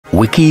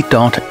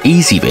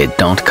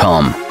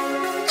wiki.ezvid.com.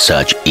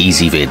 Search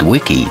Ezvid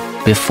Wiki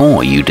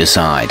before you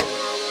decide.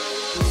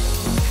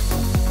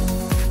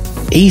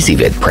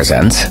 Ezvid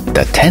presents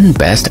the 10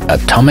 best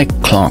atomic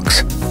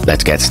clocks.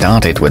 Let's get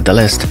started with the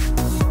list.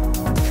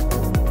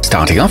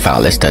 Starting off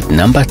our list at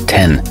number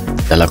 10,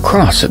 the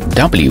Lacrosse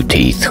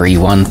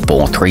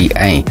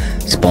WT3143A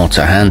sports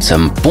a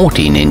handsome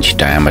 14-inch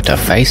diameter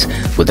face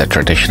with a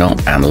traditional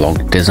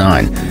analog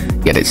design,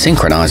 yet it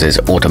synchronizes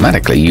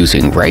automatically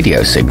using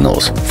radio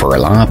signals for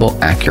reliable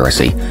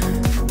accuracy.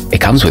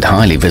 It comes with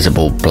highly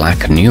visible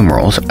black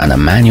numerals and a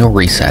manual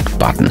reset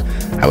button,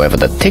 however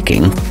the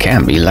ticking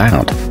can be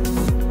loud.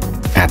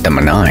 At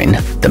number 9,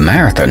 the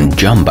Marathon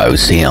Jumbo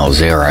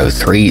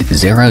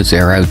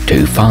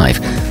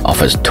CL030025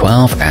 offers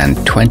 12 and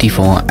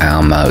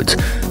 24-hour modes,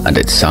 and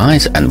its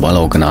size and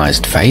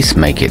well-organized face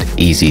make it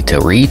easy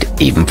to read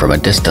even from a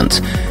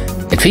distance.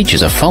 It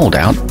features a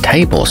fold-out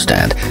table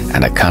stand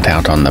and a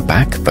cutout on the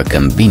back for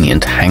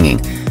convenient hanging.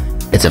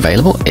 It's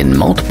available in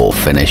multiple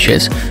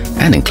finishes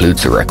and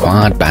includes the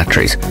required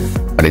batteries,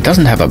 but it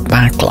doesn't have a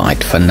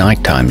backlight for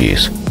nighttime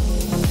use.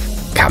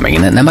 Coming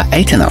in at number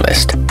 8 on our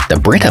list, the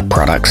Brita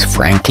Products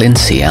Franklin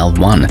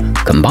CL1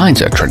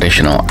 combines a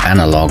traditional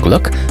analog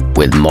look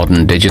with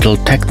modern digital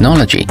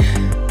technology.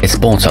 It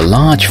sports a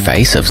large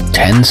face of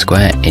 10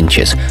 square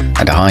inches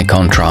and a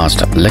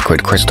high-contrast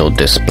liquid crystal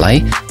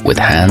display with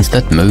hands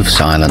that move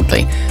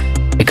silently.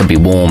 It can be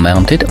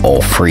wall-mounted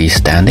or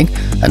freestanding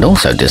and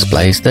also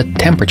displays the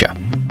temperature.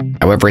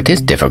 However, it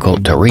is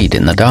difficult to read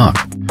in the dark.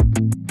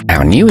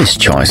 Our newest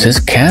choices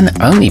can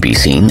only be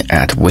seen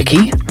at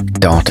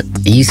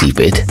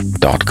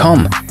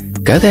wiki.ezvid.com.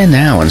 Go there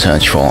now and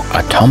search for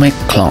atomic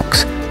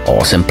clocks,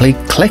 or simply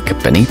click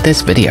beneath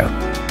this video.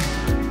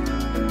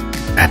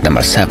 At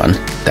number 7,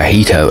 the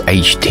Heato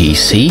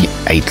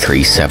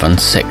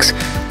HTC8376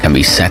 can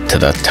be set to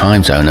the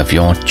time zone of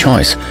your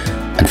choice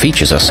and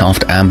features a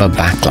soft amber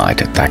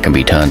backlight that can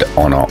be turned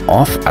on or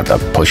off at the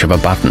push of a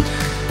button.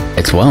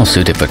 It's well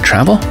suited for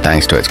travel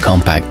thanks to its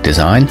compact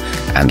design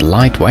and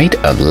lightweight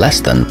of less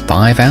than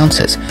 5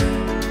 ounces.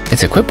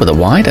 It's equipped with a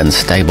wide and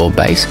stable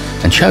base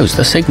and shows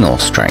the signal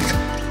strength,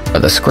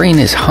 but the screen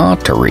is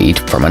hard to read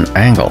from an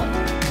angle.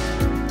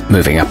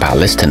 Moving up our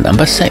list to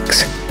number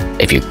 6.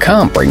 If you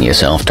can't bring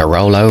yourself to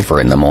roll over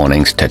in the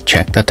mornings to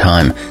check the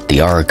time,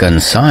 the Oregon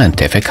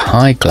Scientific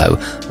Higlo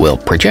will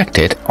project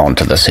it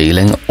onto the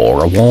ceiling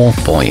or a wall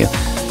for you.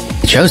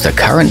 It shows the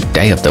current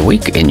day of the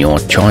week in your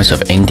choice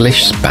of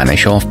English,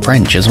 Spanish or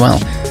French as well.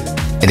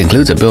 It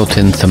includes a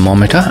built-in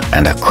thermometer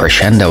and a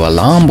crescendo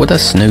alarm with a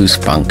snooze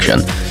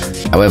function.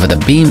 However, the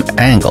beam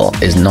angle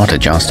is not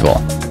adjustable.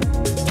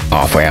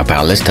 Halfway up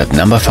our list at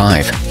number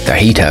 5, the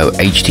Heato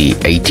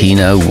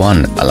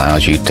HTC8376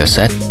 allows you to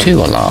set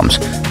 2 alarms,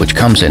 which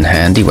comes in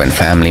handy when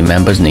family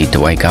members need to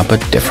wake up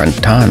at different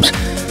times.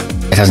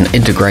 It has an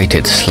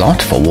integrated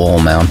slot for wall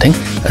mounting,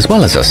 as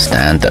well as a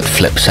stand that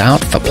flips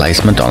out for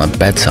placement on a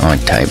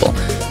bedside table.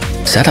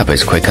 Setup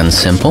is quick and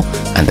simple,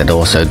 and it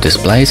also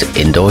displays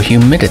indoor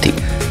humidity,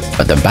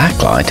 but the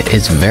backlight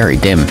is very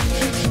dim.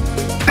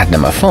 At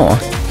number 4,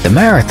 the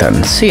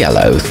Marathon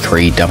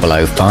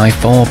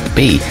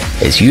CL030054B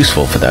is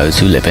useful for those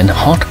who live in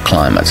hot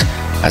climates,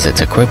 as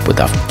it's equipped with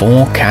a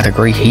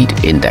 4-category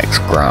heat index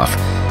graph.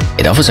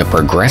 It offers a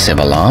progressive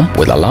alarm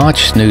with a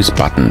large snooze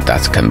button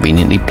that's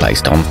conveniently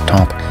placed on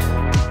top.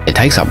 It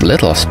takes up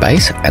little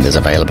space and is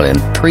available in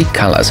 3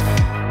 colors,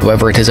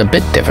 however it is a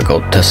bit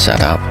difficult to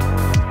set up.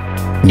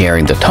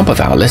 Nearing the top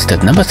of our list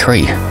at number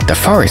 3, the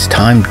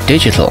Forestime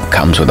Digital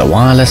comes with a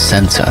wireless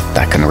sensor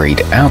that can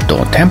read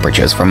outdoor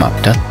temperatures from up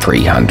to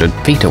 300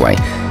 feet away.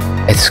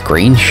 Its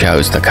screen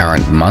shows the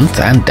current month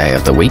and day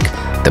of the week,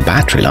 the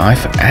battery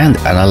life, and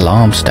an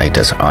alarm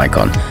status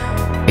icon.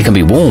 It can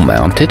be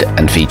wall-mounted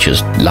and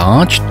features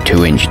large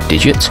 2-inch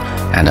digits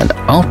and an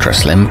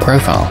ultra-slim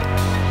profile.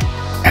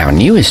 Our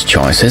newest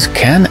choices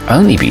can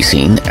only be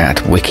seen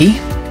at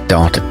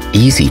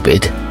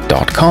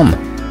wiki.ezvid.com.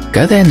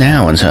 Go there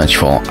now and search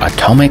for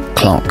atomic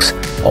clocks,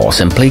 or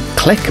simply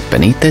click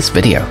beneath this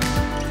video.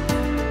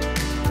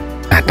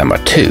 At number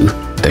 2,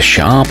 the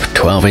sharp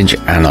 12-inch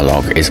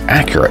analog is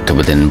accurate to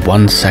within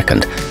 1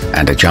 second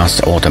and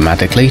adjusts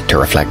automatically to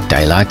reflect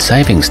daylight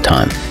savings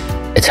time.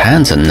 Its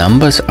hands and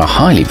numbers are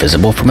highly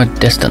visible from a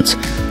distance,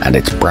 and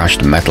its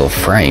brushed metal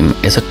frame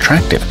is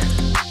attractive.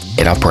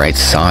 It operates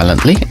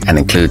silently and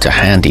includes a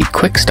handy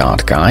quick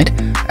start guide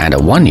and a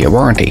 1-year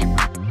warranty.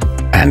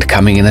 And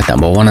coming in at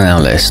number 1 on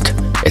our list,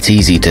 it's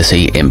easy to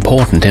see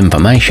important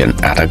information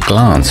at a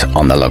glance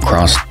on the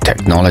Lacrosse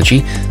Technology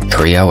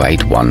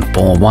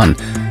 308141,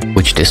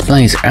 which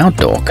displays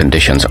outdoor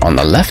conditions on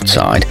the left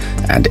side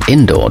and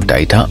indoor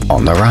data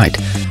on the right.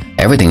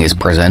 Everything is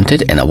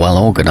presented in a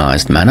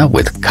well-organized manner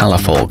with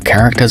colorful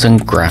characters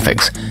and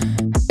graphics.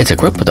 It's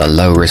equipped with a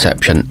low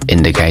reception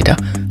indicator,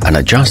 an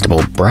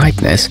adjustable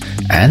brightness,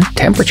 and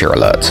temperature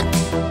alerts.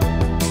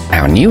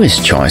 Our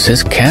newest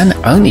choices can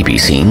only be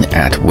seen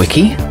at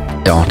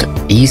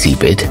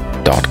wiki.ezvid.com.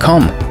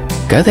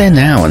 Go there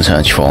now and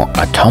search for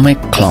atomic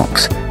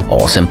clocks,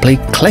 or simply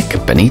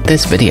click beneath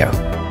this video.